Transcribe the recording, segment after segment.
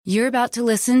You're about to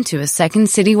listen to a Second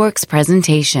City Works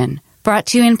presentation brought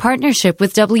to you in partnership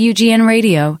with WGN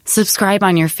Radio. Subscribe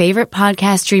on your favorite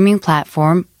podcast streaming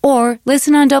platform or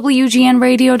listen on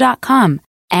WGNradio.com.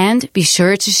 And be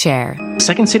sure to share.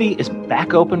 Second City is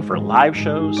back open for live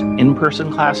shows,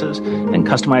 in-person classes, and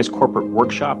customized corporate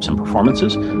workshops and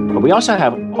performances. But we also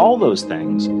have all those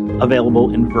things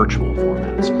available in virtual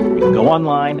formats. You can go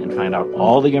online and find out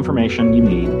all the information you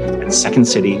need at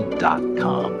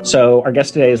secondcity.com. So our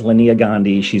guest today is Linnea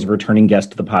Gandhi. She's a returning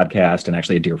guest to the podcast and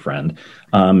actually a dear friend.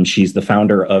 She's the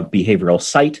founder of Behavioral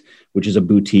Sight, which is a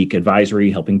boutique advisory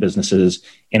helping businesses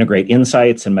integrate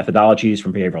insights and methodologies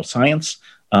from behavioral science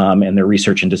and their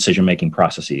research and decision-making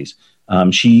processes.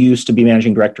 She used to be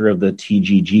managing director of the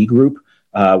TGG Group,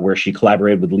 where she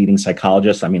collaborated with leading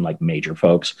psychologists, like major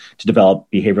folks, to develop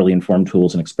behaviorally informed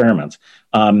tools and experiments.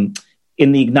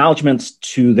 In the acknowledgments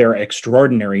to their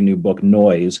extraordinary new book,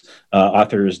 Noise,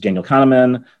 authors Daniel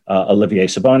Kahneman, Olivier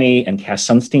Saboni, and Cass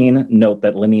Sunstein note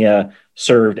that Linnea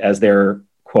served as their,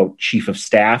 quote, chief of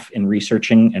staff in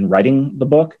researching and writing the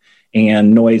book.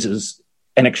 And Noise is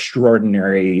an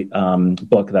extraordinary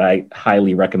book that I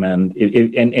highly recommend.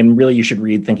 And really, you should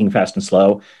read Thinking Fast and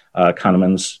Slow,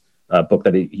 Kahneman's book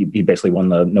that he basically won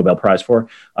the Nobel Prize for.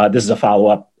 This is a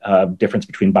follow-up, difference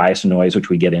between bias and noise, which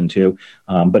we get into,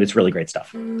 but it's really great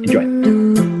stuff. Enjoy.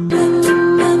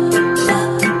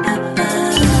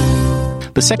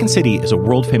 The Second City is a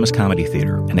world-famous comedy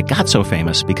theater, and it got so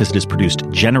famous because it has produced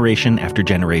generation after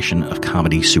generation of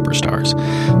comedy superstars.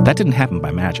 That didn't happen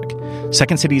by magic.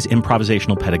 Second City's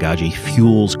improvisational pedagogy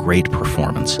fuels great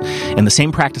performance, and the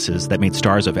same practices that made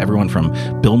stars of everyone from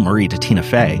Bill Murray to Tina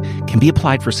Fey can be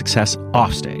applied for success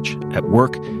offstage, at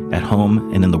work, at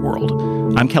home, and in the world.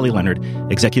 I'm Kelly Leonard,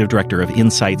 Executive Director of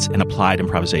Insights and Applied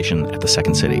Improvisation at the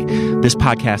Second City. This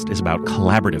podcast is about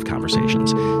collaborative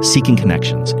conversations, seeking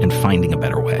connections, and finding a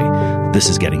better way. This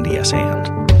is Getting to Yes And.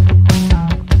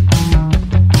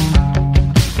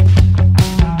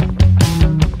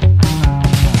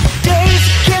 Days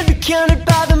can't be counted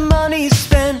by the money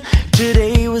spent.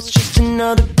 Today was just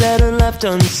another letter left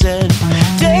unsaid.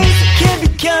 Days can't be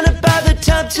counted by the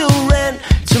time till rent.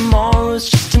 Tomorrow's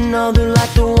just another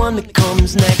like the one that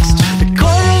comes next. The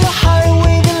corner of the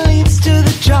highway that leads to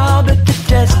the job, at the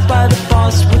desk by the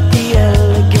boss with the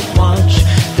elegant watch.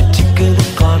 The tick of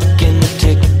the clock and the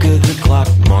tick of the clock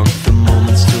mark the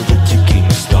moments till the ticking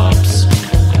stops.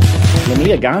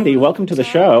 Linnea Gandhi, welcome to the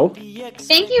show.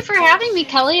 Thank you for having me,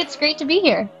 Kelly. It's great to be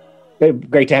here.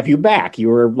 Great to have you back. You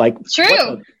were True.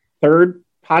 The third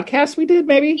podcast we did,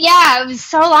 maybe? Yeah, it was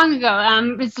so long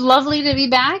ago. It's lovely to be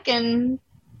back and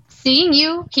seeing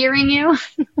you, hearing you.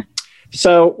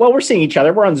 So, we're seeing each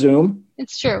other. We're on Zoom.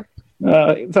 It's true.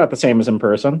 It's not the same as in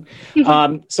person.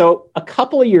 So a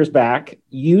couple of years back,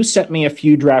 you sent me a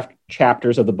few draft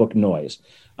chapters of the book Noise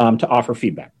to offer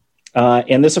feedback.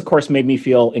 And this, of course, made me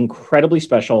feel incredibly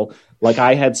special, like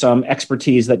I had some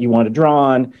expertise that you wanted to draw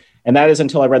on. And that is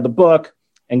until I read the book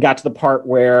and got to the part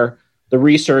where the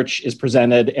research is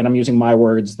presented, and I'm using my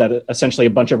words, that essentially a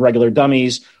bunch of regular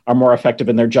dummies are more effective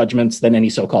in their judgments than any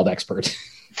so-called expert.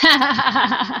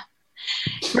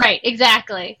 Right,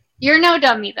 exactly. You're no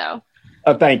dummy, though.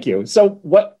 Oh, thank you. So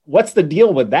what's the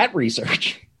deal with that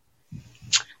research?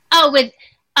 Oh, with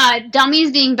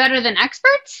dummies being better than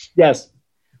experts? Yes.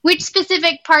 Which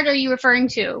specific part are you referring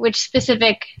to? Which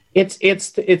specific? It's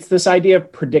this idea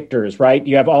of predictors, right?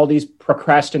 You have all these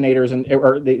procrastinators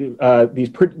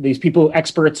these people,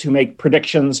 experts who make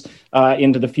predictions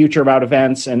into the future about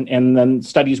events, and then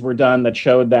studies were done that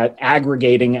showed that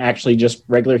aggregating actually just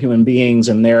regular human beings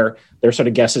and their sort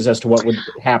of guesses as to what would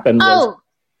happen was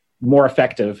more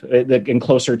effective and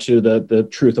closer to the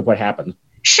truth of what happened.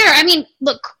 Sure. I mean,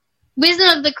 look,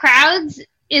 wisdom of the crowds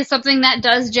is something that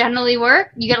does generally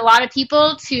work. You get a lot of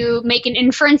people to make an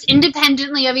inference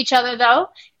independently of each other, though,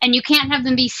 and you can't have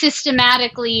them be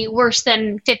systematically worse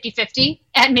than 50-50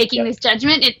 at making this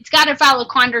judgment. It's got to follow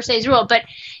Condorcet's rule. But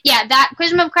yeah, that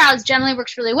wisdom of crowds generally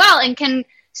works really well and can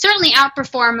certainly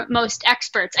outperform most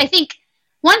experts. I think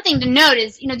one thing to note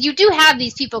is, you do have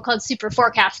these people called super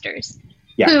forecasters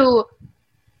who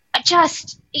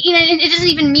just, it doesn't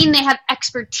even mean they have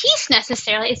expertise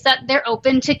necessarily. It's that they're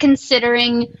open to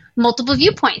considering multiple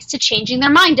viewpoints, to changing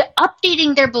their mind, to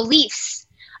updating their beliefs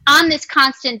on this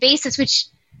constant basis, which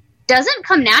doesn't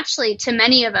come naturally to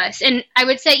many of us. And I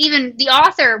would say even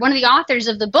one of the authors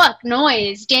of the book,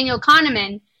 Noise, Daniel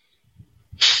Kahneman,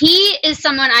 he is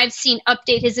someone I've seen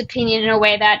update his opinion in a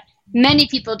way that many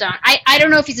people don't. I don't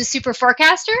know if he's a super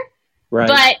forecaster, right,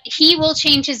 but he will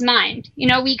change his mind.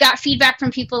 We got feedback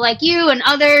from people like you and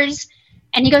others,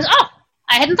 and he goes, oh,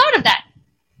 I hadn't thought of that.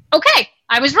 Okay,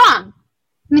 I was wrong.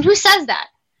 I mean, who says that?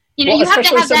 You know, well, you have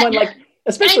to have someone that.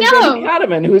 Especially David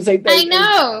Kahneman, who is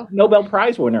a Nobel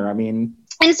Prize winner. I mean,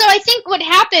 and so I think what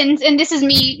happens, and this is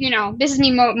me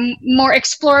more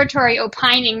exploratory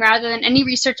opining rather than any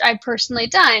research I've personally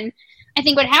done. I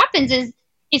think what happens is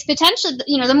potentially,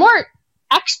 the more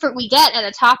expert we get at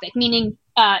a topic, meaning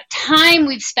time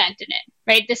we've spent in it,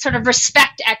 right? This sort of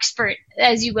respect expert,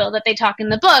 as you will, that they talk in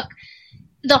the book,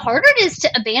 the harder it is to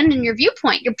abandon your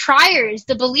viewpoint, your priors,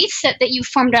 the belief set that you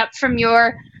formed up from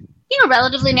your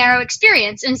relatively narrow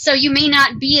experience. And so you may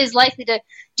not be as likely to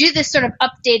do this sort of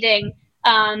updating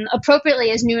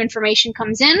appropriately as new information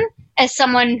comes in as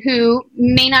someone who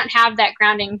may not have that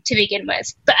grounding to begin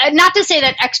with. But not to say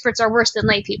that experts are worse than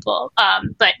lay people,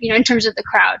 but in terms of the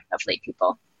crowd of lay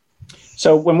people.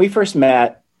 So when we first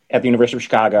met at the University of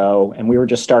Chicago and we were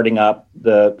just starting up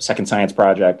the Second Science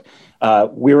Project,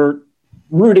 we were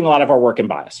rooting a lot of our work in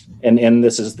bias. And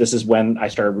this is when I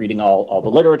started reading all the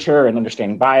literature and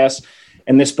understanding bias.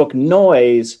 And this book,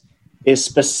 Noise, is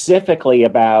specifically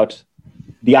about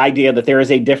the idea that there is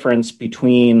a difference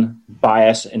between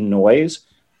bias and noise.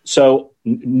 So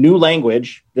new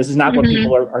language, this is not what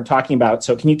people are talking about.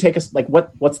 So can you take us,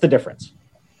 what's the difference?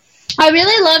 I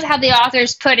really love how the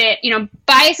authors put it,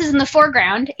 bias is in the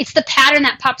foreground. It's the pattern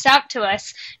that pops out to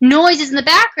us. Noise is in the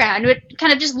background. It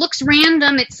kind of just looks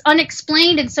random. It's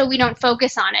unexplained, and so we don't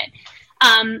focus on it.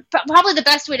 Probably the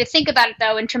best way to think about it,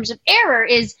 though, in terms of error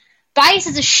is bias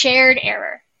is a shared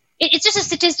error. It's just a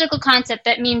statistical concept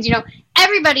that means,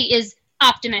 everybody is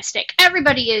optimistic.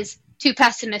 Everybody is too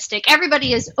pessimistic.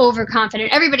 Everybody is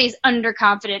overconfident. Everybody is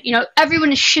underconfident.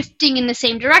 Everyone is shifting in the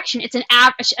same direction. It's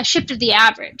a shift of the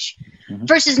average.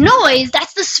 Versus noise,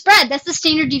 that's the spread. That's the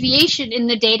standard deviation in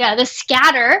the data, the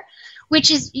scatter, which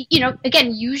is,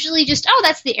 again, usually just,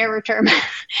 that's the error term.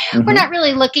 We're not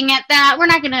really looking at that. We're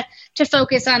not going to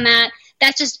focus on that.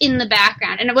 That's just in the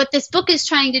background. And what this book is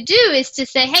trying to do is to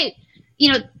say, hey,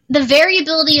 the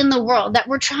variability in the world that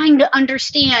we're trying to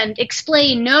understand,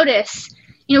 explain, notice,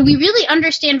 we really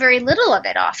understand very little of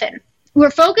it often. We're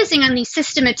focusing on these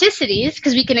systematicities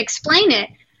because we can explain it,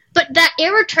 but that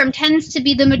error term tends to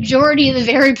be the majority of the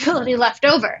variability left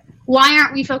over. Why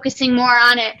aren't we focusing more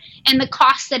on it and the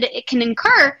costs that it can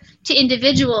incur to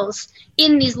individuals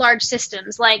in these large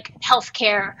systems like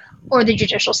healthcare or the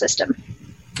judicial system?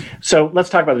 So let's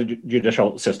talk about the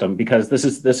judicial system, because this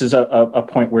is a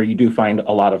point where you do find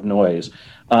a lot of noise.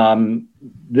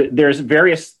 There's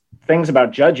various things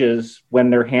about judges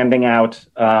when they're handing out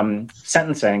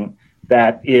sentencing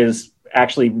that is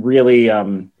actually really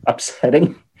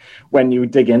upsetting when you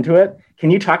dig into it.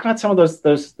 Can you talk about some of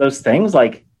those things,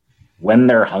 like when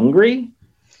they're hungry?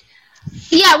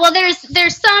 Yeah, well,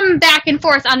 there's some back and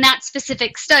forth on that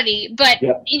specific study, but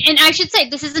and I should say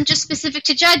this isn't just specific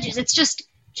to judges. It's just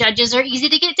judges are easy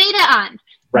to get data on.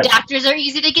 Right. Doctors are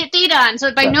easy to get data on.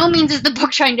 So by no means is the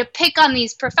book trying to pick on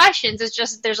these professions. It's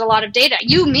just there's a lot of data.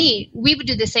 We would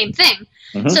do the same thing.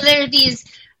 So there are these,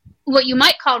 what you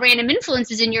might call random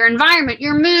influences in your environment,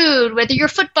 your mood, whether your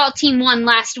football team won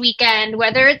last weekend,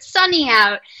 whether it's sunny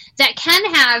out, that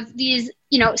can have these,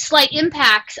 slight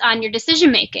impacts on your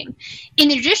decision making. In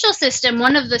the judicial system,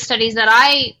 one of the studies that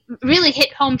I really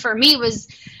hit home for me was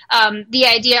the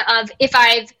idea of if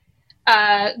I've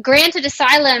granted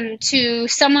asylum to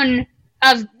someone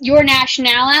of your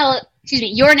nationality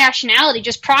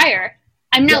just prior,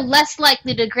 I'm now less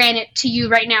likely to grant it to you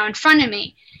right now in front of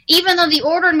me. Even though the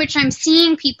order in which I'm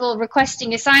seeing people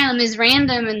requesting asylum is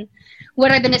random and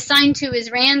what I've been assigned to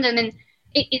is random, and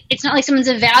it's not like someone's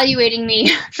evaluating me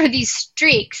for these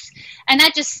streaks. And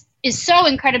that just is so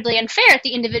incredibly unfair at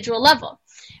the individual level.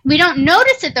 We don't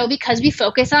notice it, though, because we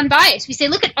focus on bias. We say,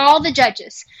 look at all the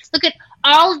judges. Look at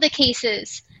all of the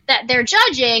cases that they're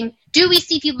judging. Do we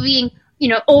see people being,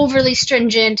 overly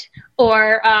stringent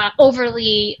or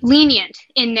overly lenient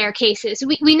in their cases?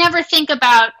 We never think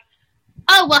about,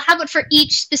 how about for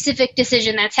each specific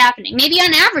decision that's happening? Maybe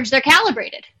on average they're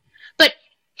calibrated. But,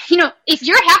 if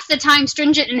you're half the time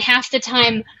stringent and half the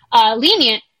time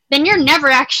lenient, then you're never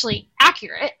actually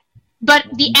accurate. But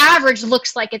the average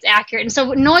looks like it's accurate. And so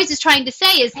what Noise is trying to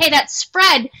say is, hey, that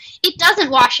spread, it doesn't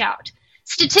wash out.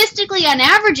 Statistically, on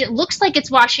average, it looks like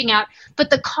it's washing out, but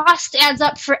the cost adds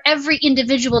up for every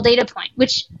individual data point,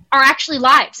 which are actually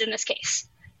lives in this case.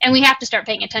 And we have to start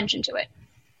paying attention to it.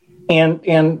 And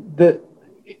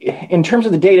in terms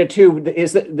of the data, too,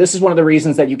 this is one of the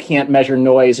reasons that you can't measure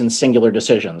noise in singular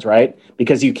decisions, right?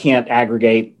 Because you can't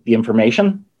aggregate the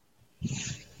information.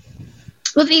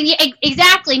 Well,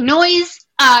 exactly. Noise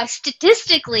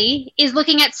statistically is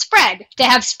looking at spread. To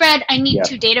have spread, I need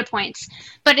 2 data points.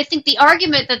 But I think the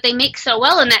argument that they make so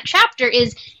well in that chapter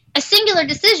is a singular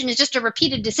decision is just a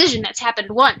repeated decision that's happened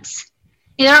once.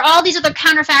 There are all these other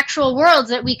counterfactual worlds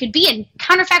that we could be in,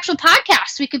 counterfactual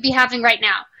podcasts we could be having right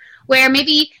now, where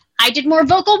maybe I did more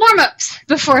vocal warm-ups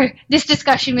before this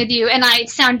discussion with you and I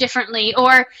sound differently,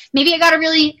 or maybe I got a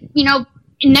really,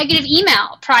 negative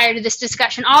email prior to this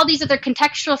discussion. All these other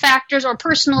contextual factors or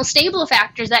personal stable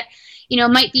factors that,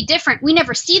 might be different. We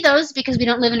never see those because we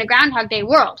don't live in a Groundhog Day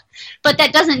world. But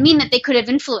that doesn't mean that they could have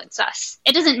influenced us.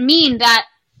 It doesn't mean that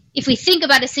if we think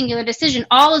about a singular decision,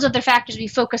 all those other factors we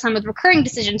focus on with recurring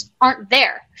decisions aren't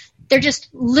there. They're just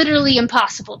literally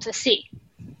impossible to see.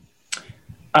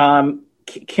 I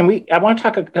want to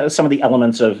talk some of the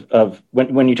elements of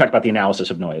when you talk about the analysis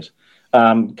of noise,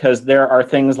 because there are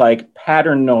things like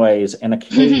pattern noise and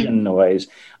occasion noise.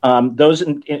 Those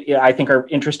I think are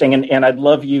interesting, and I'd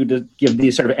love you to give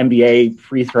these sort of NBA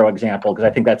free throw example, because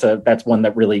I think that's one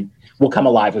that really will come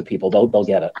alive with people. They'll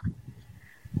get it.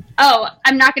 Oh,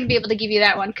 I'm not going to be able to give you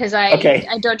that one because I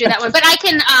don't do that one, but I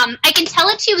can tell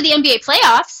it to you with the NBA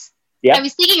playoffs. Yeah, I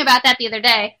was thinking about that the other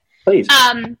day. Please.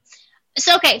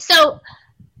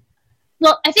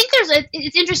 Well, I think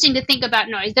it's interesting to think about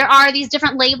noise. There are these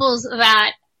different labels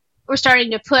that we're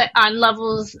starting to put on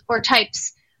levels or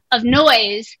types of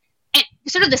noise. And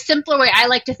sort of the simpler way I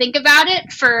like to think about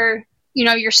it for,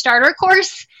 your starter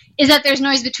course is that there's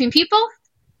noise between people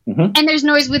and there's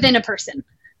noise within a person.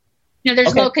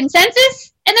 There's low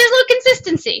consensus and there's low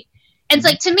consistency. And it's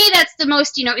like, to me, that's the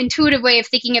most, intuitive way of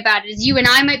thinking about it is you and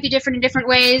I might be different in different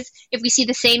ways. If we see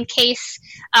the same case,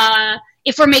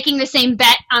 if we're making the same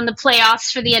bet on the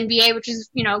playoffs for the NBA, which is,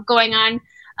 going on,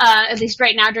 at least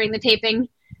right now during the taping,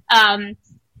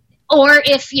 or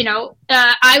if,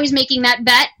 I was making that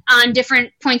bet on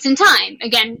different points in time.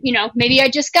 Again, maybe I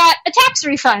just got a tax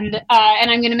refund,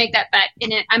 and I'm going to make that bet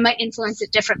in it. I might influence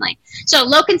it differently. So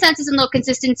low consensus and low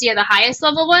consistency are the highest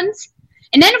level ones.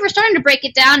 And then if we're starting to break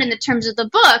it down in the terms of the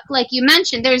book, like you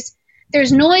mentioned,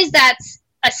 there's noise that's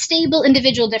a stable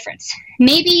individual difference.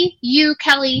 Maybe you,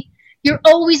 Kelly, you're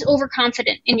always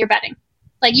overconfident in your betting.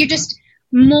 Like you're just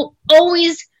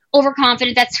always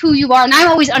overconfident. That's who you are. And I'm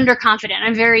always underconfident.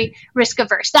 I'm very risk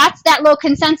averse. That's that low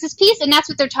consensus piece. And that's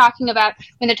what they're talking about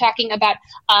when they're talking about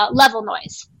level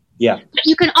noise. Yeah. But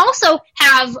you can also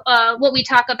have what we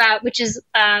talk about, which is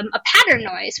a pattern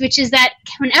noise, which is that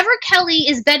whenever Kelly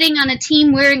is betting on a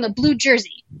team wearing a blue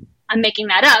jersey, I'm making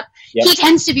that up, he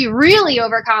tends to be really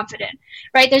overconfident,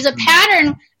 right? There's a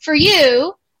pattern for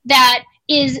you that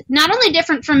is not only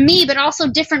different from me, but also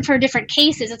different for different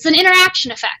cases. It's an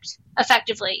interaction effect,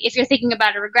 effectively, if you're thinking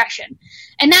about a regression.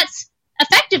 And that's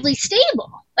effectively stable.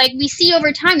 Like we see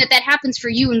over time that happens for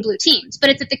you and blue teams,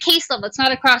 but it's at the case level. It's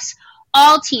not across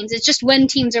all teams. It's just when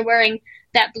teams are wearing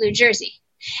that blue jersey.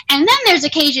 And then there's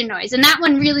occasion noise, and that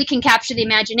one really can capture the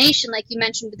imagination, like you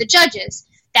mentioned with the judges.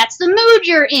 That's the mood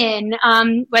you're in,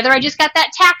 whether I just got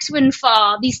that tax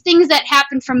windfall, these things that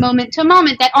happen from moment to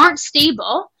moment that aren't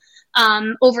stable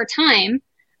over time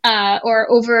or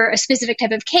over a specific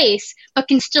type of case, but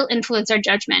can still influence our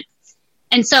judgment.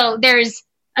 And so there's,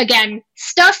 again,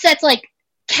 stuff that's like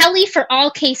Kelly for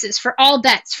all cases, for all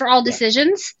bets, for all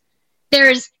decisions.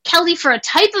 There's Kelly for a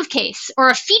type of case or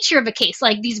a feature of a case,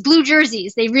 like these blue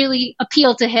jerseys. They really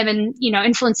appeal to him and,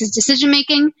 influence his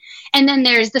decision-making. And then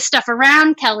there's the stuff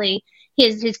around Kelly,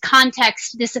 his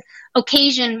context, this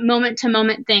occasion,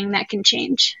 moment-to-moment thing that can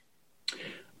change.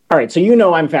 All right.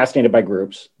 So, I'm fascinated by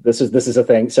groups. This is a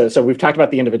thing. So we've talked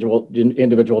about the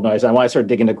individual noise. I want to sort of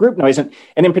dig into group noise. And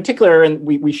in particular, and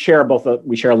we share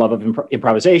a love of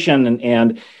improvisation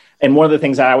and one of the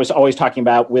things that I was always talking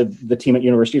about with the team at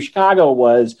University of Chicago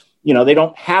was, they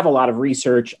don't have a lot of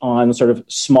research on sort of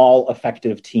small,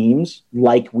 effective teams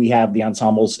like we have the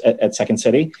ensembles at Second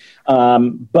City.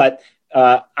 But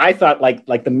I thought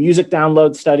like the music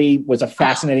download study was a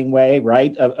fascinating way,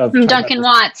 right? Of Duncan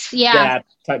Watts. Yeah.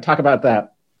 Talk about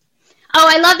that. Oh,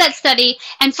 I love that study.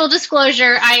 And full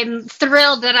disclosure, I'm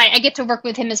thrilled that I get to work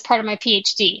with him as part of my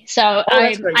PhD. So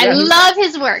I love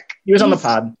his work. He was on the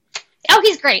pod. Oh,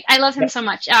 he's great. I love him so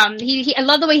much. I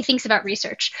love the way he thinks about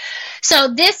research.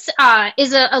 So this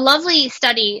is a lovely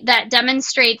study that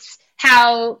demonstrates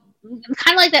how,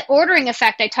 kind of like that ordering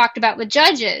effect I talked about with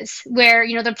judges, where,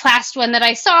 the last one that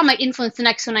I saw might influence the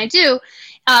next one I do.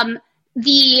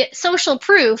 The social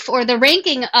proof or the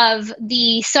ranking of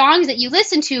the songs that you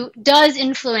listen to does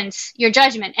influence your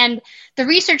judgment. And the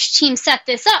research team set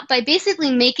this up by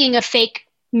basically making a fake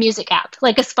music app,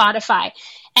 like a Spotify,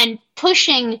 and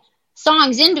pushing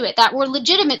songs into it that were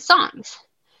legitimate songs.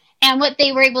 And what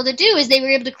they were able to do is they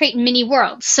were able to create mini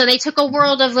worlds. So they took a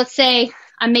world of, let's say,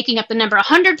 I'm making up the number,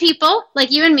 100 people,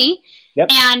 like you and me,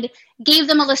 and gave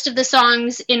them a list of the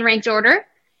songs in ranked order.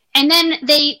 And then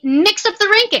they mix up the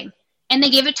ranking and they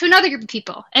give it to another group of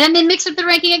people. And then they mix up the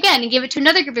ranking again and give it to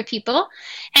another group of people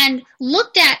and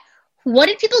looked at what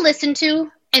did people listen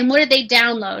to and what did they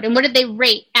download and what did they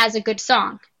rate as a good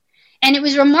song. And it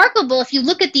was remarkable if you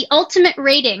look at the ultimate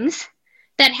ratings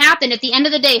that happened at the end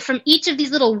of the day from each of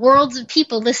these little worlds of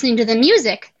people listening to the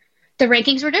music, the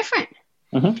rankings were different.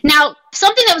 Mm-hmm. Now,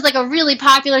 something that was like a really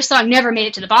popular song never made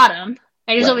it to the bottom.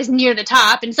 Right? It was always near the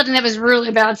top, and something that was a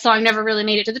really bad song never really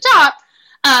made it to the top.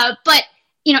 But,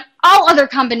 you know, all other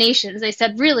combinations, they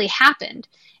said, really happened.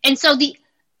 And so I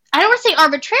don't want to say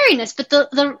arbitrariness, but the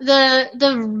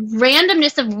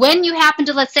randomness of when you happen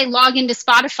to, let's say, log into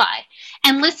Spotify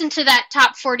and listen to that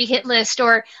top 40 hit list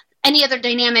or any other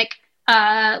dynamic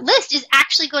list is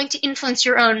actually going to influence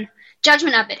your own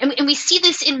judgment of it. And we see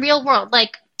this in real world,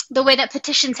 like the way that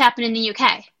petitions happen in the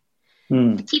UK.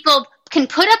 People can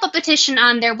put up a petition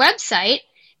on their website,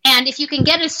 and if you can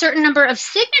get a certain number of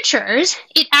signatures,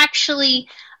 it actually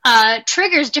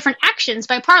triggers different actions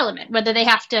by Parliament, whether they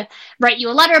have to write you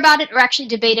a letter about it or actually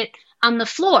debate it on the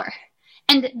floor.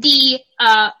 And the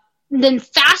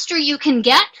faster you can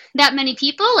get that many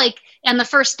people, like on the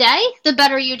first day, the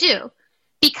better you do.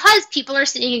 Because people are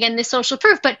seeing, again, this social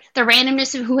proof, but the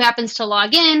randomness of who happens to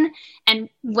log in and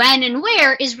when and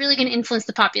where is really going to influence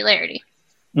the popularity.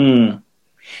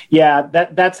 Yeah,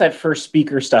 that's that first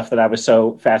speaker stuff that I was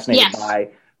so fascinated by,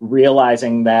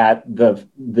 realizing that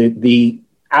the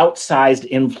outsized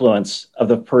influence of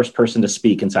the first person to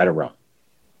speak inside a room.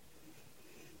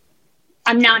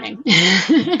 I'm nodding.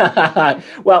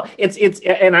 Well, it's,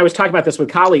 and I was talking about this with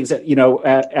colleagues that, you know,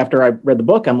 after I read the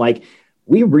book, I'm like,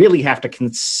 we really have to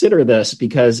consider this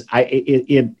because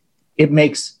it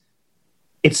makes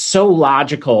it so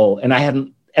logical, and I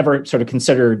hadn't ever sort of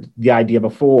considered the idea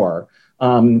before,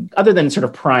 other than sort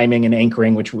of priming and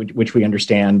anchoring, which we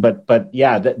understand. But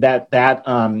yeah,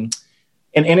 and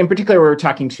in particular, we were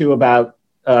talking too about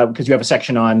because you have a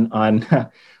section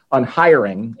on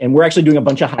hiring, and we're actually doing a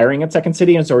bunch of hiring at Second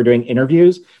City, and so we're doing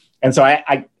interviews, and so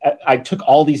I took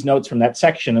all these notes from that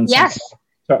section and sent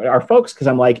to our folks because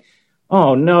I'm like,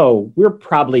 oh no, we're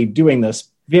probably doing this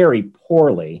very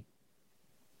poorly.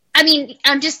 I mean,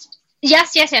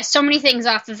 yes. So many things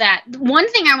off of that. One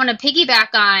thing I want to piggyback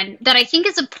on that I think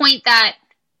is a point that,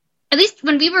 at least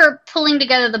when we were pulling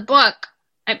together the book,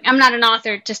 I'm not an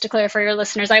author, just to clarify for your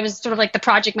listeners. I was sort of like the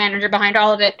project manager behind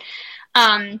all of it.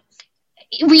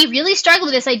 We really struggled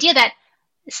with this idea that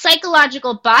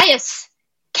psychological bias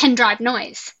can drive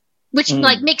noise, which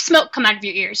like makes smoke come out of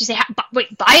your ears. You say,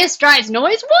 wait, bias drives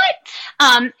noise?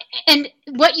 What? And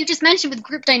what you just mentioned with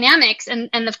group dynamics and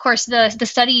of course the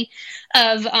study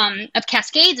of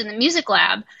Cascades in the Music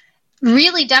Lab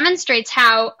really demonstrates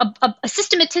how a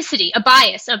systematicity, a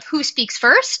bias of who speaks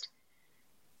first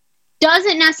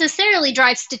doesn't necessarily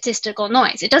drive statistical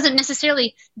noise. It doesn't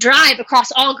necessarily drive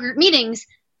across all group meetings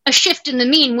a shift in the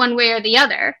mean one way or the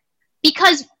other,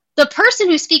 because the person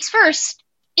who speaks first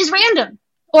is random.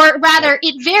 Or rather,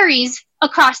 it varies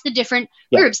across the different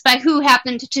groups by who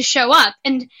happened to show up.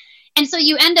 And so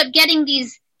you end up getting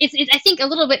these, I think a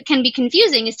little bit can be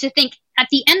confusing, is to think at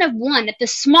the N of 1, at the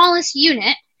smallest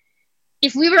unit,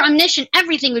 if we were omniscient,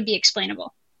 everything would be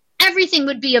explainable. Everything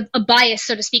would be a bias,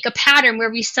 so to speak, a pattern where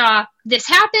we saw this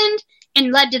happened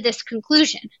and led to this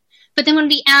conclusion. But then when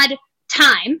we add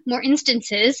time, more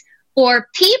instances, or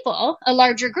people, a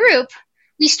larger group,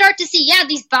 we start to see,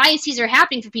 these biases are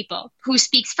happening for people. Who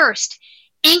speaks first?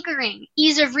 Anchoring,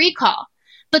 ease of recall.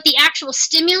 But the actual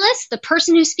stimulus, the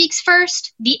person who speaks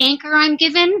first, the anchor I'm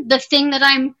given, the thing that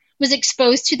I was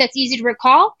exposed to that's easy to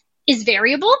recall, is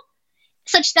variable,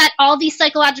 such that all these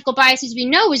psychological biases we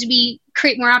know as we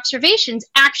create more observations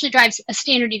actually drives a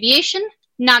standard deviation,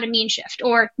 not a mean shift,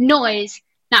 or noise,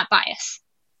 not bias.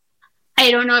 I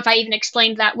don't know if I even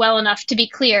explained that well enough to be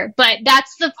clear, but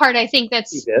that's the part I think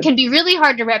can be really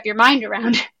hard to wrap your mind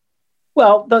around.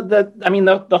 Well,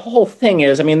 the whole thing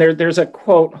is, there's a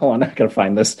quote, hold on, I gotta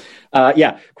find this.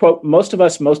 Quote, most of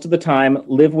us, most of the time,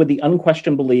 live with the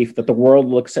unquestioned belief that the world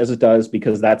looks as it does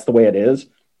because that's the way it is.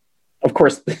 Of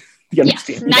course,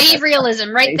 naive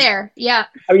realism right there. Yeah.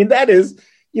 That is,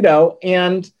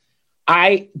 and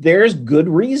there's good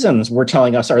reasons we're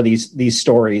telling us these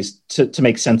stories to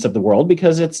make sense of the world,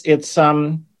 because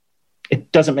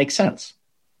it doesn't make sense.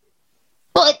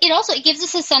 Well, it gives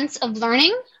us a sense of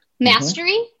learning,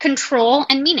 mastery, control,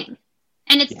 and meaning.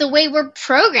 And it's the way we're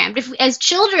programmed. If as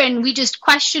children we just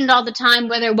questioned all the time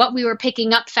whether what we were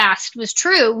picking up fast was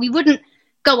true, we wouldn't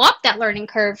go up that learning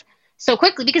curve so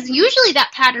quickly, because usually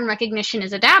that pattern recognition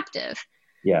is adaptive.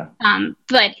 Yeah.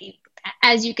 But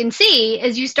as you can see,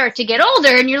 as you start to get older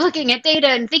and you're looking at data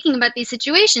and thinking about these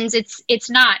situations, it's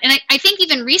not. And I think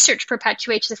even research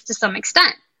perpetuates this to some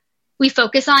extent. We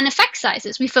focus on effect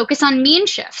sizes. We focus on mean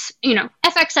shifts.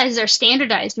 Effect sizes are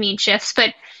standardized mean shifts,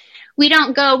 but we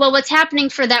don't go, well, what's happening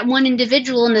for that one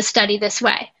individual in the study this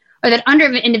way, or that under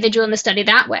individual in the study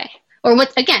that way, or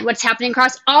what's happening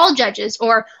across all judges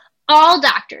or all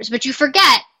doctors. But you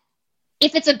forget,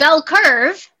 if it's a bell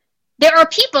curve, there are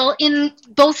people in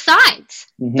both sides.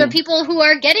 Mm-hmm. There are people who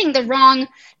are getting the wrong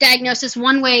diagnosis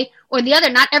one way or the other.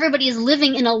 Not everybody is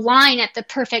living in a line at the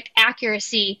perfect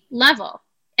accuracy level.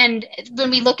 And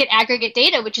when we look at aggregate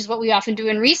data, which is what we often do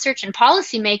in research and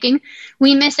policy making,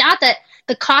 we miss out that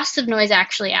the costs of noise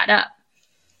actually add up.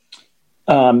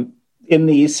 In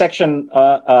the section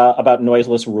about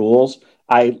noiseless rules,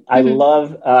 I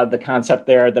love the concept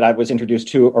there that I was introduced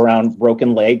to around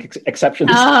broken leg exceptions.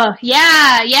 Oh,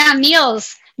 yeah.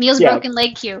 Meals broken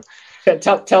leg cue.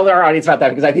 Tell our audience about that,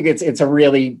 because I think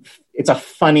it's a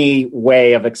funny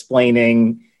way of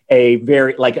explaining a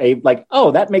very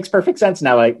oh, that makes perfect sense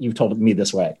now you've told me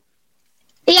this way.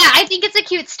 Yeah, I think it's a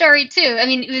cute story too. I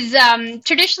mean, it was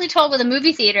traditionally told with a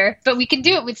movie theater, but we could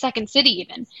do it with Second City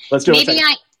even. Let's do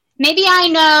it. Maybe I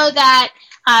know that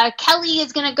Kelly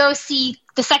is going to go see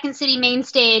the Second City main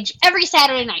stage every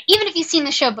Saturday night, even if he's seen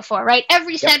the show before, right?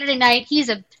 Every Saturday night, he's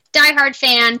a diehard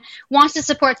fan, wants to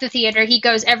support the theater. He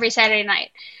goes every Saturday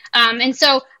night. And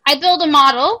so I build a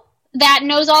model that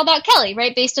knows all about Kelly,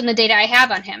 right, based on the data I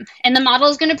have on him. And the model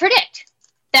is going to predict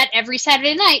that every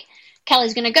Saturday night,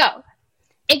 Kelly's going to go.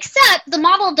 Except the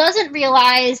model doesn't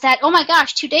realize that, oh my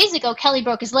gosh, 2 days ago, Kelly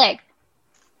broke his leg,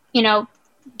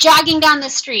 jogging down the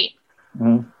street,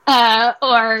 or,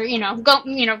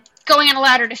 going on a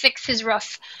ladder to fix his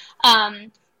roof.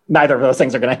 Neither of those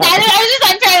things are going to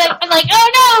happen. I'm like,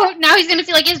 oh no, now he's going to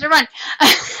feel like he has to run.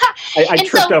 I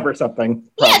tripped over something.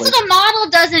 Probably. Yeah, so the model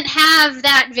doesn't have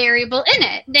that variable in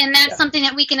it. And that's something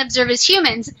that we can observe as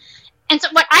humans. And so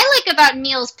what I like about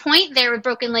Neil's point there with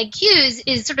broken leg cues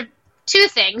is sort of two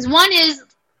things. One is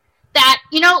that,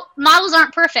 models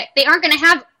aren't perfect. They aren't going to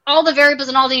have all the variables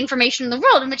and all the information in the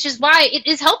world, and which is why it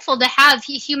is helpful to have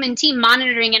a human team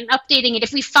monitoring and updating it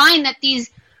if we find that these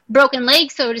broken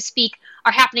legs, so to speak,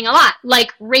 are happening a lot,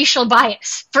 like racial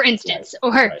bias, for instance,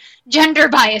 or gender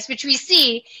bias, which we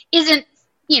see is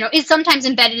sometimes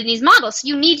embedded in these models. So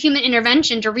you need human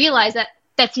intervention to realize that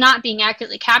that's not being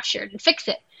accurately captured and fix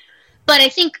it. But I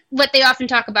think what they often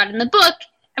talk about in the book,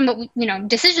 and what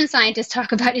decision scientists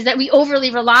talk about, is that we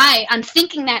overly rely on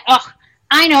thinking that,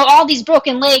 I know all these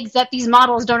broken legs that these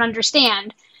models don't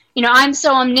understand. I'm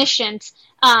so omniscient,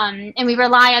 and we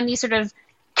rely on these sort of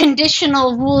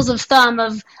conditional rules of thumb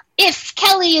of, if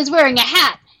Kelly is wearing a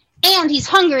hat and he's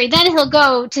hungry, then he'll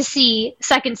go to see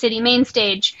Second City main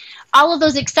stage. All of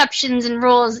those exceptions and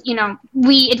rules,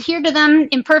 we adhere to them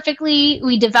imperfectly.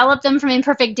 We develop them from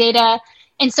imperfect data.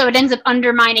 And so it ends up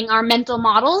undermining our mental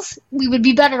models. We would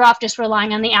be better off just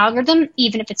relying on the algorithm,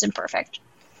 even if it's imperfect.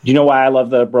 Do you know why I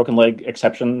love the broken leg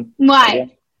exception? Why? Idea?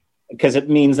 Because it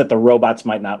means that the robots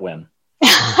might not win.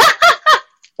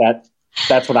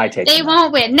 That's what I take. They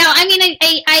won't win. No, I mean,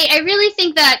 I really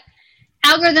think that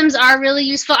algorithms are really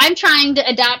useful. I'm trying to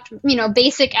adopt,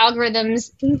 basic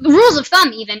algorithms, rules of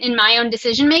thumb even, in my own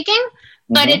decision making.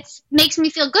 But it makes me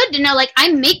feel good to know,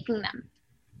 I'm making them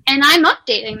and I'm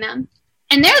updating them.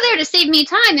 And they're there to save me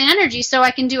time and energy so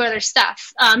I can do other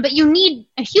stuff. But you need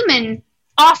a human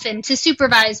often to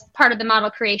supervise part of the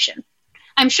model creation.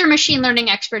 I'm sure machine learning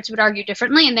experts would argue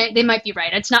differently, and they might be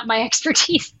right. It's not my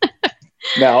expertise.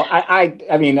 No, I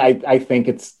think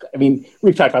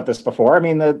we've talked about this before. I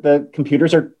mean, the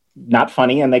computers are not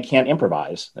funny and they can't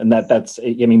improvise. And that's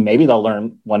maybe they'll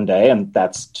learn one day, and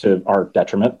that's to our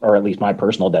detriment, or at least my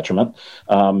personal detriment.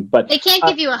 But they can't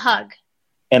give you a hug.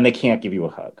 And they can't give you a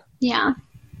hug. Yeah.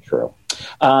 True.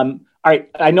 All right.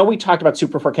 I know we talked about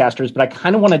super forecasters, but I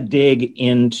kind of want to dig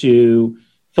into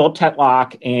Philip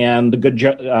Tetlock and the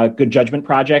Good Judgment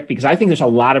Project, because I think there's a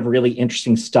lot of really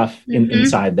interesting stuff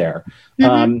inside there.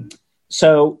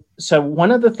 So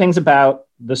one of the things about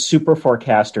the super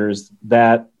forecasters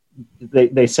that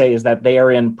they say is that they are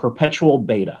in perpetual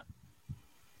beta.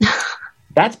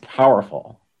 That's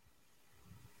powerful,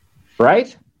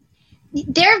 right?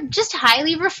 They're just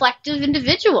highly reflective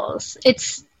individuals.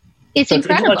 It's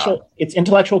incredible. It's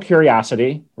intellectual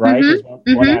curiosity, right? Is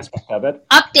one aspect of it.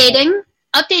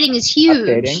 Updating is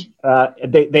huge.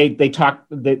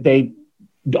 They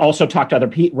also talk to other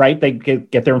people, right? They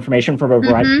get their information from a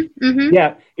variety.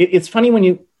 Yeah, it's funny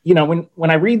when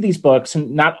I read these books,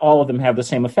 and not all of them have the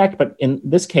same effect, but in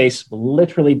this case,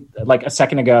 literally like a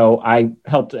second ago, I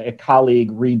helped a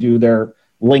colleague redo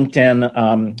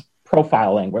LinkedIn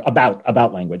profile language,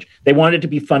 about language. They wanted it to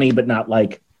be funny, but not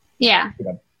like, Yeah. you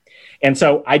know. And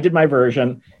so I did my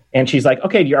version, and she's like,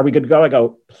 okay, are we good to go? I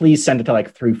go, please send it to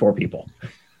like 3-4 people.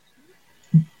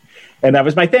 And that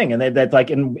was my thing. And that's like,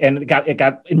 and it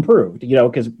got improved, you know,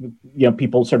 because, you know,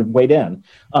 people sort of weighed in.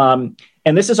 And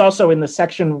this is also in the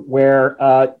section where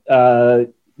I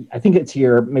think it's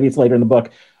here, maybe it's later in the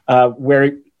book,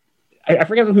 where I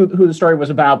forget who the story was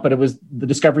about, but it was the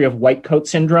discovery of white coat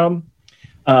syndrome,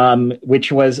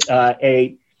 which was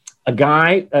a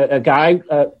guy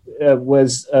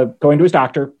was going to his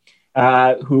doctor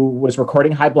who was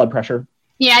recording high blood pressure.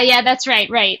 Yeah, that's right.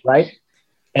 Right.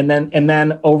 And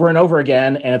then over and over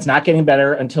again, and it's not getting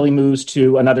better until he moves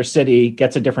to another city,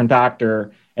 gets a different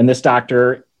doctor, and this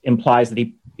doctor implies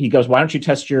that he goes, why don't you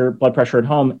test your blood pressure at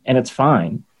home? And it's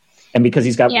fine. And because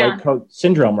he's got white coat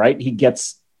syndrome, right? He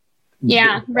gets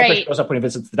right. Goes up when he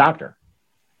visits the doctor.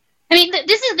 I mean,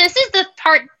 this is the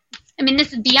part. I mean,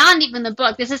 this is beyond even the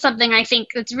book. This is something I think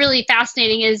that's really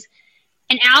fascinating. Is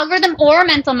an algorithm or a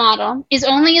mental model is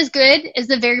only as good as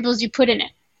the variables you put in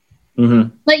it.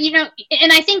 Mm-hmm. But, you know,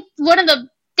 and I think one of the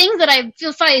things that I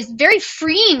feel is very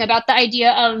freeing about the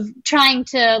idea of trying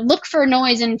to look for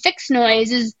noise and fix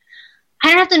noise is I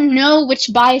don't have to know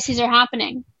which biases are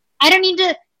happening. I don't need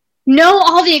to know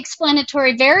all the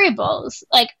explanatory variables.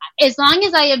 Like, as long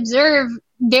as I observe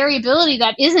variability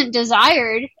that isn't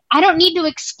desired, I don't need to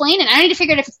explain it. I don't need to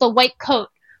figure out if it's the white coat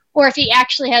or if he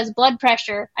actually has blood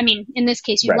pressure. I mean, in this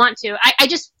case, you want to. I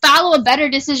just follow a better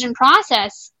decision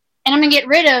process, and I'm going to get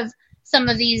rid of some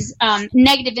of these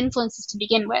negative influences to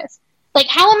begin with. Like,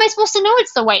 how am I supposed to know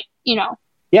it's the white, you know?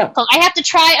 Yeah. So I have to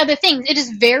try other things. It is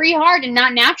very hard and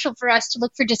not natural for us to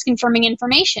look for disconfirming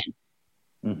information.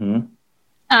 Mm-hmm.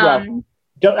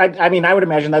 I mean, I would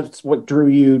imagine that's what drew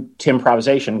you to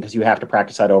improvisation, because you have to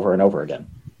practice that over and over again.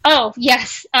 Oh,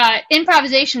 yes.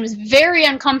 Improvisation was very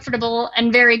uncomfortable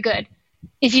and very good,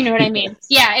 if you know what I mean.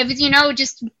 Yeah, it was, you know,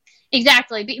 just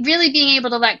exactly. Really being able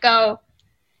to let go.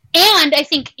 And I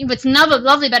think what's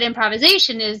lovely about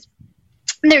improvisation is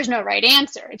there's no right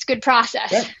answer. It's good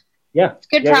process. Yeah. It's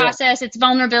good process. It's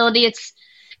vulnerability.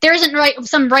 There isn't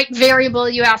some right variable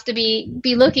you have to be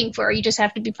looking for. You just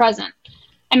have to be present.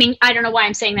 I mean, I don't know why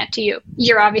I'm saying that to you.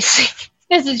 You're obviously,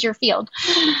 this is your field.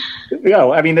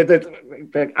 No, I mean,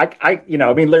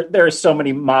 there are so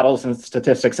many models and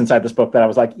statistics inside this book that I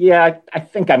was like, yeah, I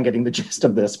think I'm getting the gist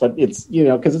of this, but it's, you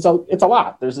know, because it's a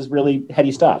lot. There's this really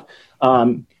heady stuff.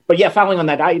 But yeah, following on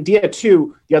that idea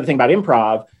too, the other thing about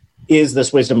improv is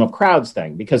this wisdom of crowds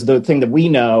thing, because the thing that we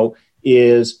know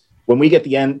is when we get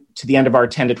to the end of our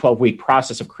 10 to 12 week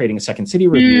process of creating a Second City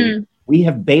review, we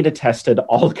have beta tested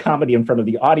all the comedy in front of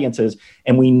the audiences,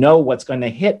 and we know what's going to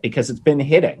hit because it's been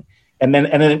hitting.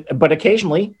 But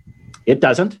occasionally it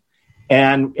doesn't.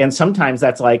 And sometimes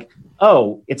that's like,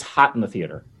 oh, it's hot in the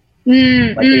theater.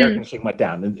 Like the air conditioning went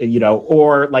down, you know,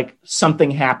 or like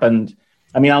something happened.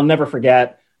 I mean, I'll never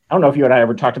forget. I don't know if you and I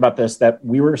ever talked about this, that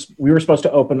we were supposed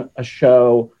to open a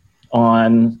show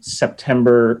on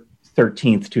September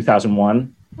 13th,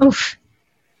 2001. Oof.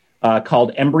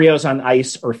 Called Embryos on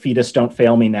Ice or Fetus Don't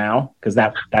Fail Me Now, because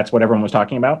that's what everyone was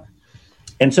talking about.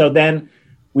 And so then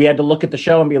we had to look at the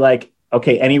show and be like,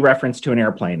 okay, any reference to an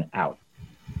airplane, out.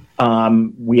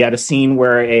 We had a scene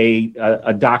where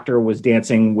a doctor was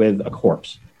dancing with a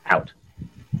corpse, out.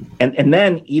 And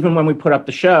then even when we put up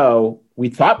the show, we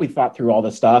thought through all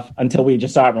this stuff until we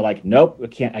just saw it and we're like, nope, you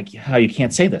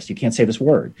can't say this. You can't say this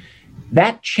word.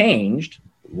 That changed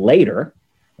later.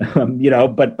 You know,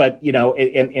 but you know,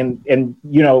 and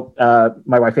you know,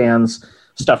 my wife Anne's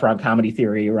stuff around comedy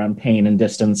theory, around pain and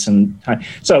distance and time.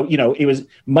 So, you know, it was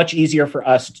much easier for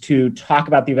us to talk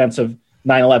about the events of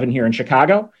 9/11 here in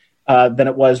Chicago than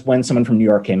it was when someone from New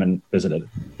York came and visited,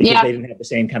 because they didn't have the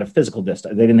same kind of physical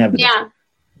distance. They didn't have the distance.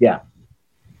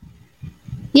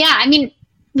 Yeah. I mean,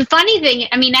 the funny thing,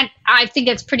 I mean, I think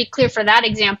it's pretty clear for that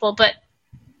example, but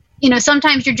you know,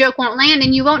 sometimes your joke won't land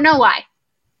and you won't know why.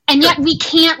 And yet we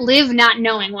can't live not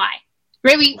knowing why,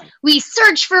 right? We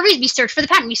search for a reason. We search for the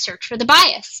pattern. We search for the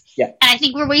bias. Yeah. And I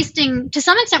think to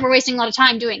some extent, we're wasting a lot of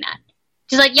time doing that.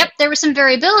 Just like, yep, there was some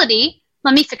variability.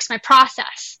 Let me fix my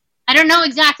process. I don't know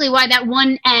exactly why that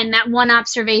one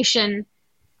observation,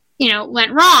 you know,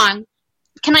 went wrong.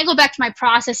 Can I go back to my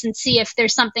process and see if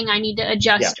there's something I need to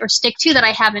adjust or stick to that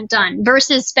I haven't done,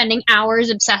 versus spending hours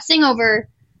obsessing over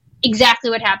exactly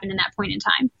what happened in that point in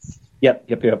time? Yep.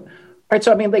 All right.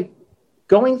 So, I mean, like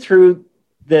going through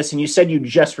this, and you said you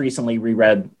just recently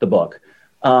reread the book.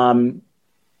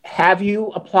 Have you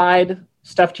applied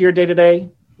stuff to your day-to-day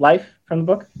life from the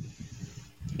book?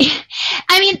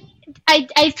 I mean,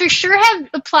 I for sure have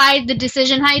applied the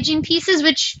decision hygiene pieces,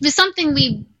 which was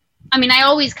something I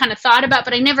always kind of thought about,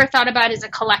 but I never thought about as a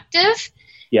collective.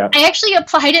 Yeah. I actually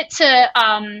applied it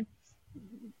to,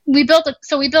 we built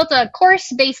a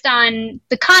course based on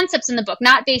the concepts in the book,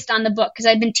 not based on the book, because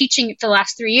I'd been teaching it for the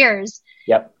last 3 years.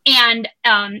 Yep. And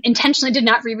intentionally did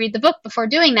not reread the book before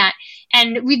doing that.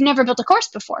 And we've never built a course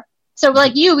before. So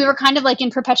like you, we were kind of like in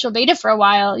perpetual beta for a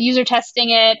while, user testing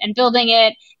it and building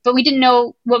it, but we didn't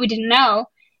know what we didn't know.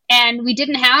 And we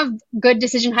didn't have good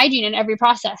decision hygiene in every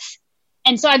process.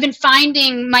 And so I've been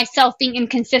finding myself being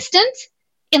inconsistent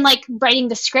in like writing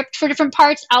the script for different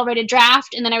parts. I'll write a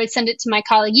draft and then I would send it to my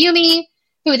colleague Yumi,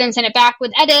 who would then send it back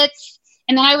with edits.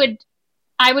 And then I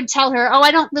would tell her, oh,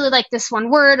 I don't really like this one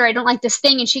word, or I don't like this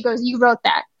thing. And she goes, you wrote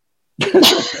that. And I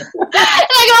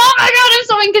go, oh my God, I'm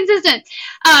so inconsistent.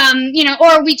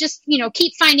 Or we just,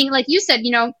 keep finding, like you said,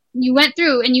 you went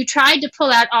through and you tried to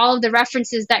pull out all of the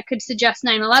references that could suggest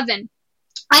 9/11.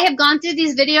 I have gone through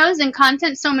these videos and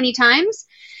content so many times,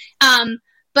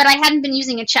 but I hadn't been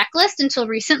using a checklist until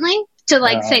recently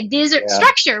to say, these are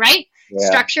structure, right? Yeah.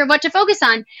 Structure of what to focus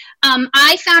on.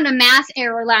 I found a math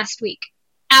error last week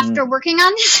after working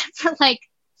on this for like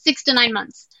 6 to 9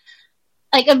 months.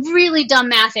 Like a really dumb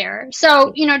math error.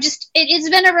 So, it's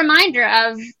been a reminder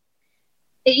of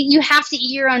you have to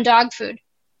eat your own dog food.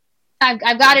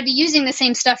 I've got to be using the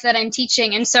same stuff that I'm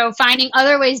teaching. And so finding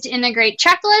other ways to integrate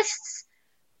checklists,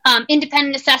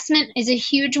 independent assessment is a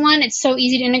huge one. It's so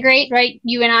easy to integrate, right?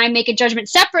 You and I make a judgment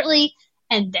separately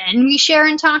and then we share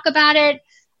and talk about it.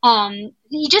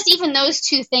 Just even those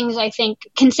two things, I think,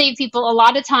 can save people a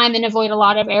lot of time and avoid a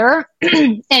lot of error.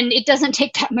 And it doesn't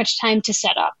take that much time to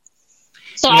set up.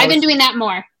 So I've been doing that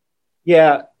more.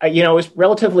 Yeah. It was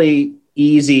relatively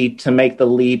easy to make the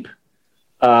leap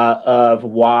of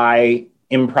why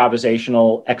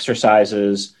improvisational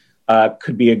exercises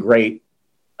could be a great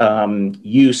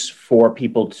use for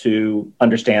people to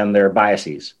understand their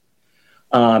biases.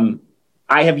 I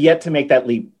have yet to make that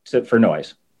leap for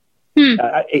noise.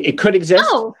 It could exist.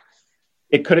 Oh.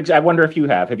 It could. I wonder if you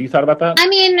have. Have you thought about that?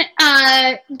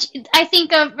 I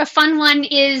think a fun one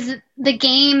is the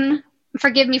game.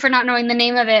 Forgive me for not knowing the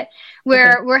name of it.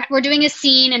 Where we're doing a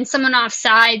scene and someone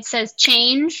offside says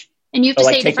change, and you have to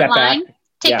say a different line.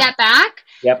 Take that back.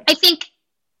 Yep. I think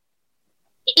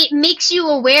it makes you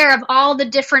aware of all the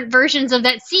different versions of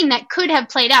that scene that could have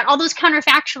played out. All those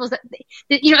counterfactuals that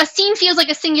a scene feels like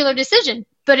a singular decision,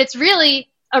 but it's really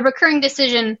a recurring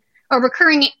decision or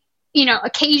recurring,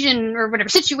 occasion or whatever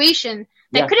situation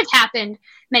that could have happened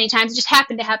many times. It just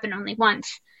happened to happen only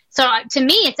once. So to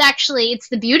me, it's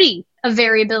the beauty of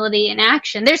variability in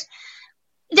action. There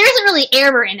isn't really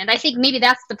error in it. I think maybe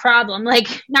that's the problem. Like,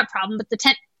 not problem, but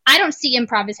I don't see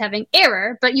improv as having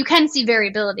error, but you can see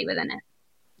variability within it.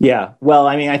 Yeah. Well,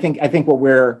 I think what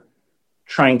we're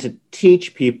trying to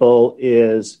teach people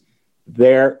is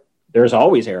there's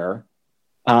always error.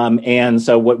 And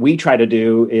so what we try to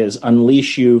do is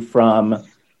unleash you from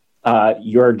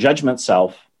your judgment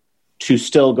self to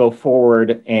still go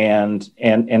forward and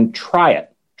try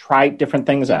different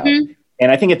things out. Mm-hmm.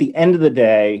 And I think at the end of the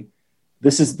day,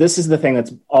 this is the thing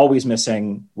that's always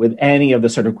missing with any of the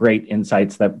sort of great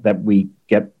insights that we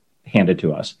get handed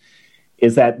to us,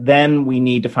 is that then we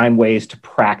need to find ways to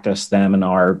practice them in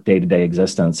our day-to-day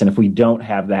existence. And if we don't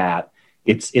have that,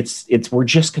 we're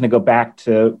just going to go back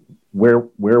to where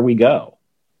we go.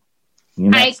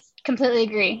 I completely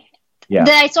agree.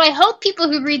 Yeah. So I hope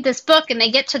people who read this book and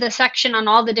they get to the section on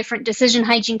all the different decision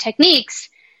hygiene techniques,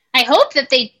 I hope that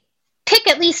they pick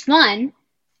at least one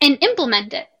and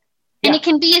implement it. And it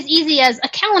can be as easy as a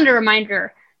calendar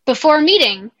reminder before a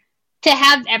meeting to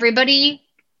have everybody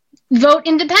vote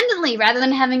independently rather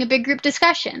than having a big group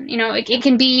discussion. It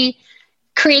can be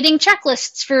creating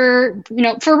checklists for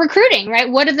recruiting, right?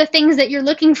 What are the things that you're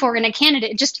looking for in a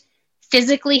candidate? Just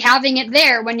physically having it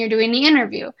there when you're doing the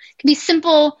interview. It can be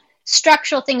simple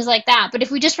structural things like that. But if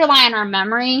we just rely on our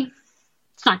memory,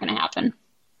 it's not going to happen.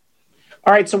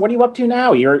 All right. So what are you up to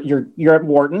now? You're at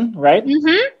Wharton, right?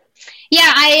 Mm-hmm.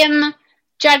 Yeah, I am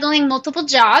juggling multiple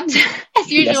jobs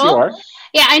as usual. Yes, you are.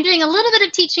 Yeah, I'm doing a little bit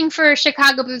of teaching for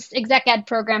Chicago Booth's exec ed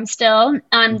program still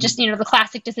on just, the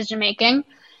classic decision making.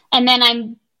 And then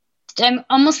I'm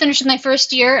almost finished with my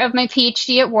first year of my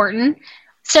PhD at Wharton,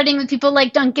 studying with people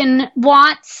like Duncan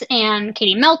Watts and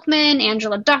Katie Melkman,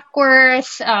 Angela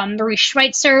Duckworth, Marie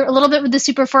Schweitzer, a little bit with the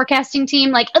super forecasting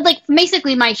team, like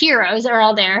basically my heroes are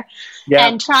all there,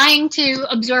 and trying to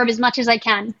absorb as much as I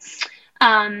can.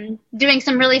 Doing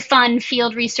some really fun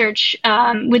field research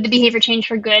with the Behavior Change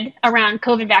for Good around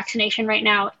COVID vaccination right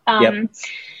now. And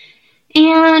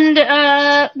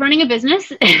running a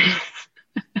business.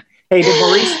 Hey, did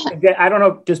Maurice, I don't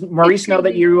know, does Maurice know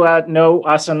that you know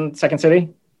us in Second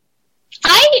City?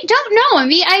 I don't know. I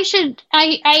mean, I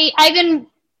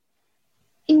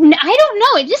don't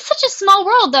know. It's just such a small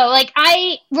world, though. Like,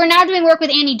 we're now doing work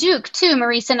with Annie Duke, too,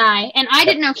 Maurice and I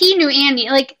didn't know he knew Annie.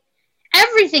 Like,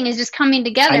 everything is just coming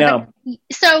together. I know.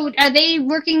 So, are they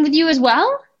working with you as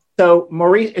well? So,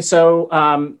 Maurice,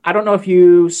 I don't know if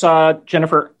you saw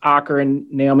Jennifer Acker and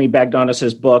Naomi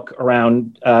Bagdonis's book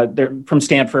around, they're from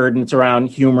Stanford, and it's around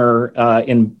humor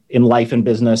in life and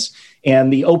business.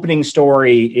 And the opening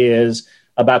story is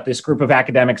about this group of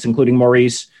academics, including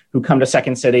Maurice, who come to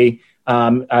Second City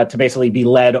to basically be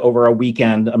led over a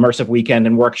weekend, immersive weekend,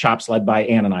 and workshops led by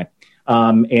Anne and I.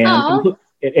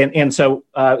 So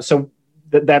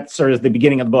that's sort of the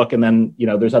beginning of the book, and then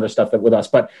there's other stuff that with us.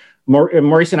 But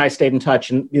Maurice and I stayed in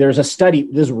touch, and there's a study.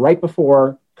 This is right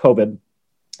before COVID.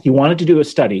 He wanted to do a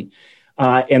study,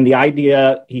 and the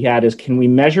idea he had is, can we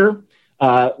measure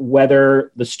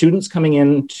whether the students coming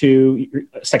into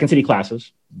Second City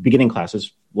classes, beginning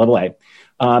classes, level A,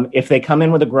 if they come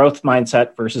in with a growth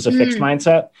mindset versus a fixed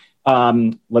mindset,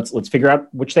 let's figure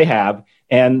out which they have,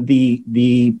 and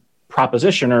the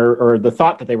proposition or the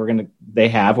thought that they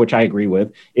have, which I agree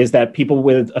with, is that people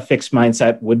with a fixed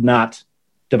mindset would not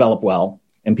develop well,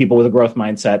 and people with a growth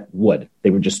mindset would. They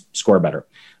would just score better.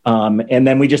 And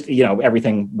then we just,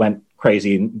 everything went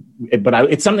crazy.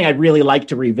 But it's something I'd really like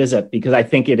to revisit, because I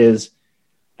think it is,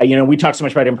 we talk so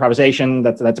much about improvisation,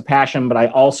 that's a passion, but I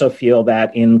also feel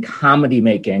that in comedy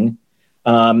making,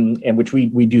 and which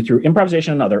we do through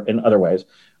improvisation and in other ways,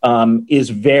 is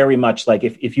very much like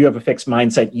if you have a fixed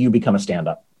mindset, you become a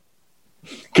stand-up,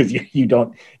 because you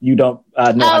don't know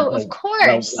how to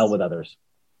play well with others.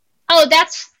 Oh,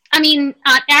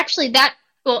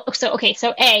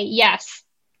 so A, yes,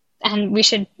 and we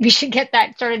should get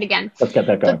that started again. Let's get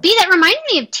that going. But B, that reminded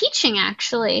me of teaching,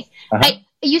 actually. Uh-huh.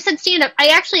 You said stand-up.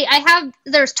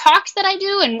 There's talks that I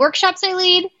do and workshops I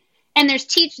lead, and there's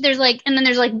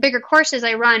bigger courses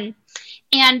I run.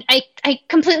 And I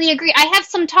completely agree. I have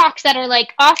some talks that are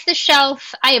like off the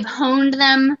shelf. I have honed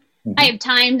them. Mm-hmm. I have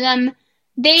timed them.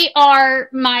 They are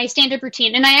my stand-up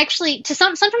routine. And I actually,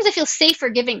 sometimes I feel safer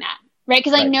giving that, right?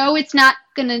 Because I know it's not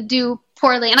going to do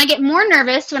poorly. And I get more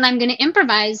nervous when I'm going to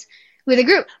improvise with a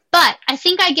group. But I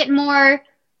think I get more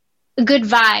good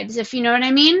vibes, if you know what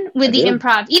I mean, with the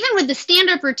improv. Even with the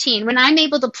stand-up routine, when I'm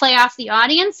able to play off the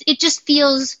audience, it just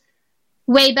feels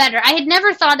way better. I had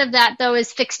never thought of that, though,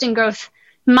 as fixed and growth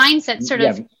mindset sort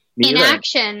of in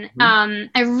action. Mm-hmm.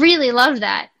 I really love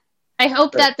that. I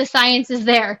hope that the science is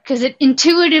there, because it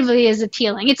intuitively is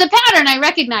appealing. It's a pattern I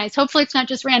recognize. Hopefully it's not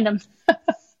just random.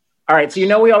 All right.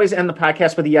 So, we always end the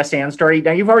podcast with a yes and story.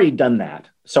 Now, you've already done that.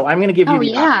 So I'm going to give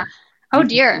you option. Oh,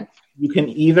 dear. You can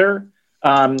either,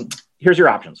 here's your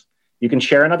options. You can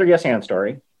share another yes and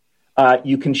story.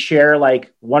 You can share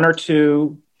like one or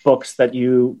two books that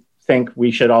you think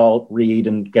we should all read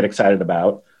and get excited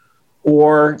about.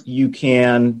 Or you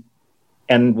can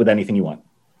end with anything you want.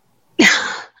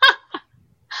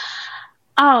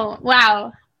 Oh,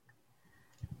 wow.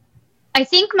 I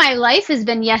think my life has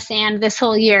been yes and this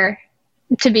whole year,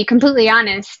 to be completely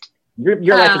honest. Your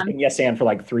life has been yes and for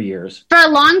like 3 years. For a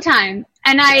long time.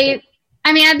 And I'd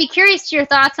be curious to your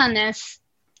thoughts on this,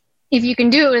 if you can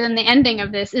do it within the ending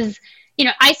of this, is,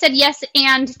 I said yes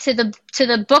and to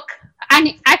the book.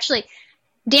 Actually,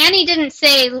 Danny didn't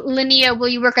say, Linnea, will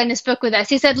you work on this book with us?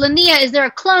 He said, Linnea, is there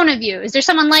a clone of you? Is there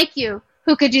someone like you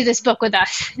who could do this book with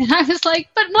us? And I was like,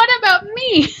 but what about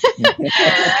me?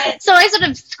 So I sort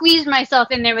of squeezed myself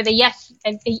in there with a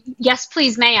yes,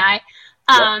 please, may I?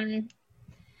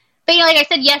 But like I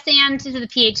said, yes and to the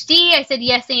PhD. I said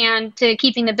yes and to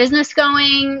keeping the business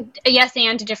going. Yes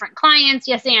and to different clients.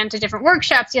 Yes and to different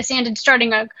workshops. Yes and to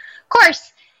starting a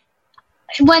course.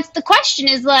 Once the question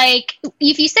is like,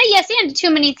 if you say yes and to too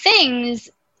many things,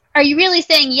 are you really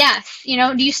saying yes?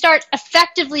 Do you start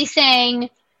effectively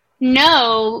saying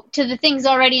no to the things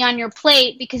already on your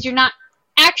plate because you're not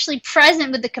actually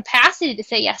present with the capacity to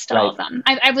say yes to all of them?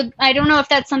 I don't know if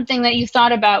that's something that you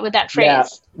thought about with that phrase. Yeah.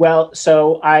 Well,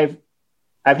 so I've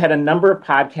had a number of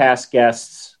podcast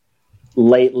guests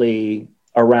lately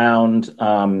around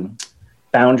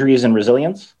boundaries and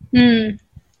resilience. Mm.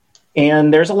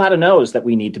 And there's a lot of no's that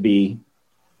we need to be,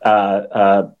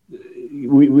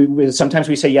 sometimes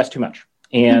we say yes too much.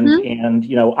 And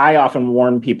I often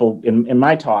warn people in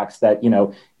my talks that,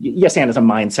 yes and is a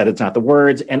mindset. It's not the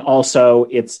words. And also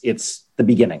it's the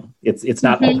beginning. It's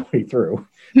not all the way through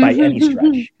by any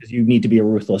stretch, because you need to be a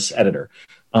ruthless editor.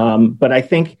 But I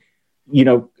think,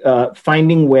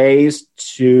 finding ways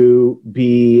to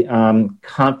be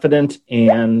confident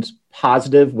and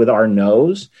positive with our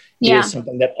no's Yeah. is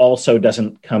something that also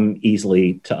doesn't come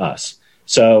easily to us.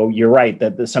 So you're right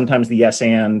that sometimes the yes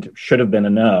and should have been a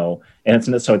no, and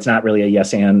it's not really a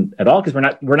yes and at all, because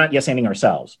we're not yes anding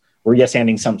ourselves. We're yes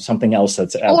anding something else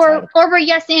that's outside. Or we're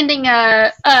yes anding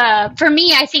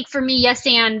for me, yes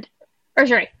and, or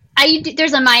sorry,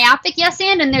 there's a myopic yes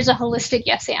and there's a holistic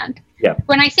yes and. Yeah.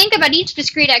 When I think about each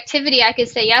discrete activity I could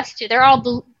say yes to, they're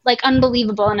all like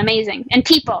unbelievable and amazing and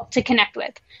people to connect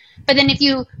with. But then if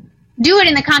you do it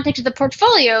in the context of the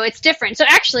portfolio, it's different. So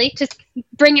actually, to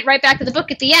bring it right back to the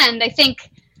book at the end, I think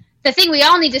the thing we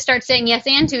all need to start saying yes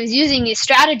and to is using these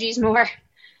strategies more.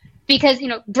 Because,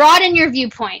 broaden your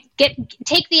viewpoint,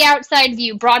 take the outside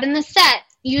view, broaden the set,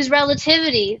 use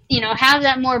relativity, have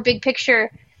that more big picture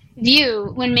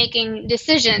view when making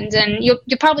decisions, and you'll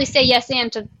probably say yes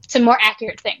and to more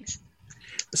accurate things.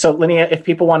 So, Linnea, if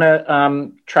people want to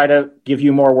try to give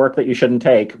you more work that you shouldn't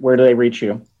take, where do they reach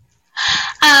you?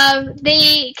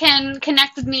 They can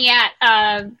connect with me at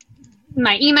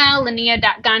my email,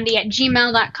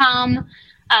 linnea.gandhi@gmail.com.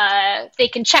 They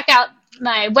can check out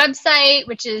my website,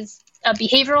 which is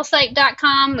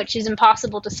behavioralsite.com, which is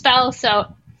impossible to spell. So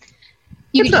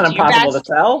it's not impossible to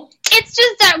spell. It's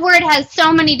just that word has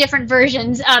so many different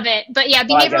versions of it. But yeah,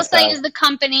 Behavioral Site is the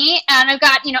company. And I've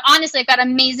got, honestly, I've got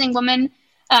amazing women.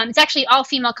 It's actually all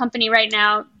female company right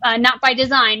now, not by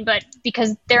design, but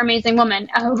because they're amazing women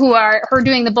who are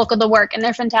doing the bulk of the work, and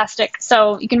they're fantastic.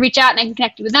 So you can reach out and I can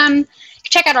connect you with them.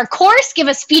 Check out our course, give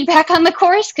us feedback on the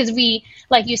course, because we,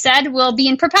 like you said, will be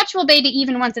in perpetual beta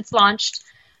even once it's launched.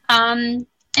 And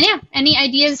yeah, any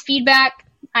ideas, feedback,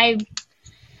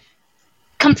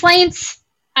 complaints,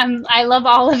 I love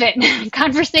all of it.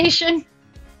 Conversation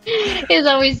is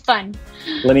always fun.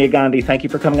 Linnea Gandhi, thank you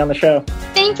for coming on the show.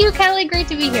 Thank you, Kelly. Great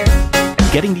to be here.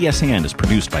 Getting the Yes And is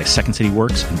produced by Second City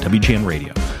Works and WGN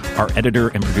Radio. Our editor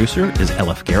and producer is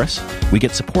LF Garris. We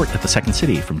get support at the Second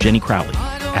City from Jenny Crowley,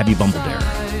 Abby Bumbledare,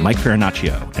 Mike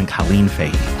Farinaccio, and Colleen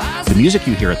Fahey. The music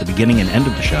you hear at the beginning and end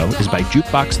of the show is by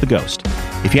Jukebox the Ghost.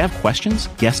 If you have questions,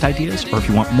 guest ideas, or if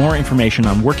you want more information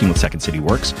on working with Second City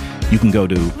Works, you can go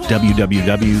to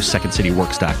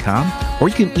www.secondcityworks.com, or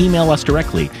you can email us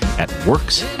directly at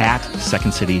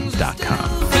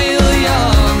works@secondcity.com. Feel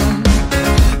young,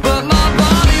 but my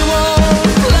body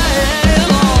won't play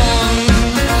along.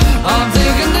 I'm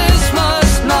thinking this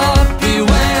must not be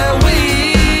where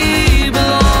we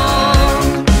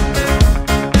belong.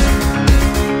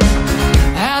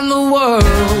 And the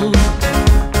world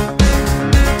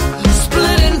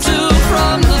split in two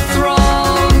from the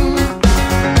throng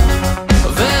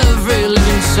of every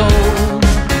living soul.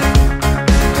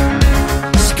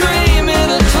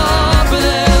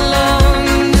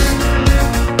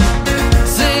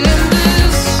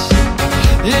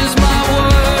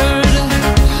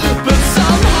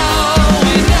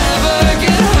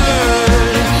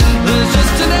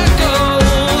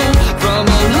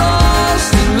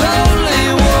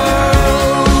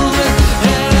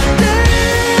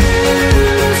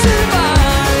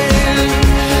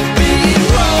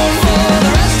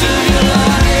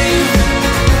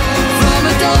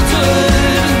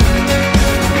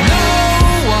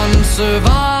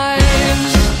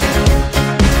 Survives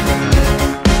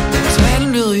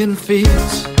 10 million feet,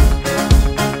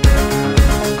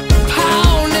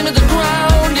 pound into the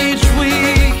ground each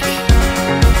week.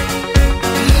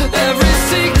 Every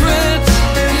secret,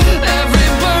 every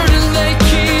burden they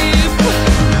keep,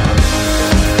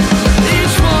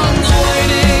 each one's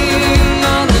waiting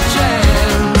on the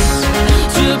chance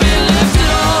to be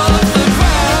lifted off the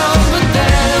ground, but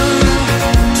then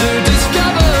to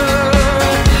discover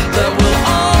that we'll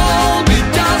all be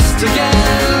dust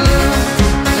again.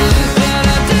 And I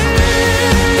dare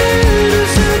to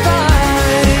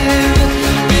survive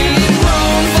being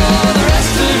grown for the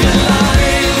rest of your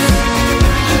life.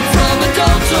 From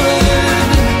adulthood,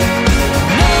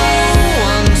 no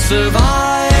one survives.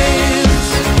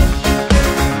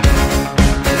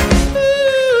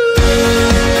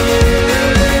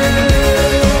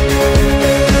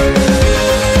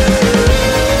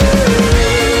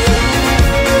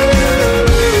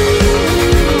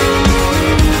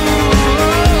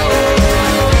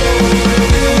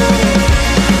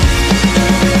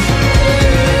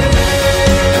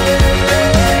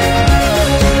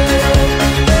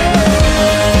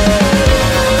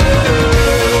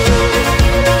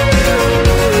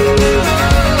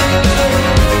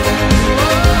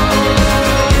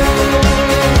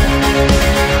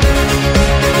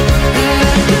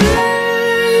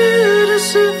 To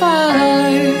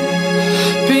survive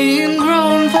being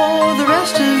grown for the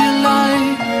rest of your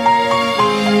life.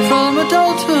 From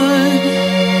adulthood,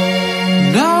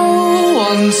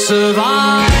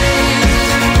 survive.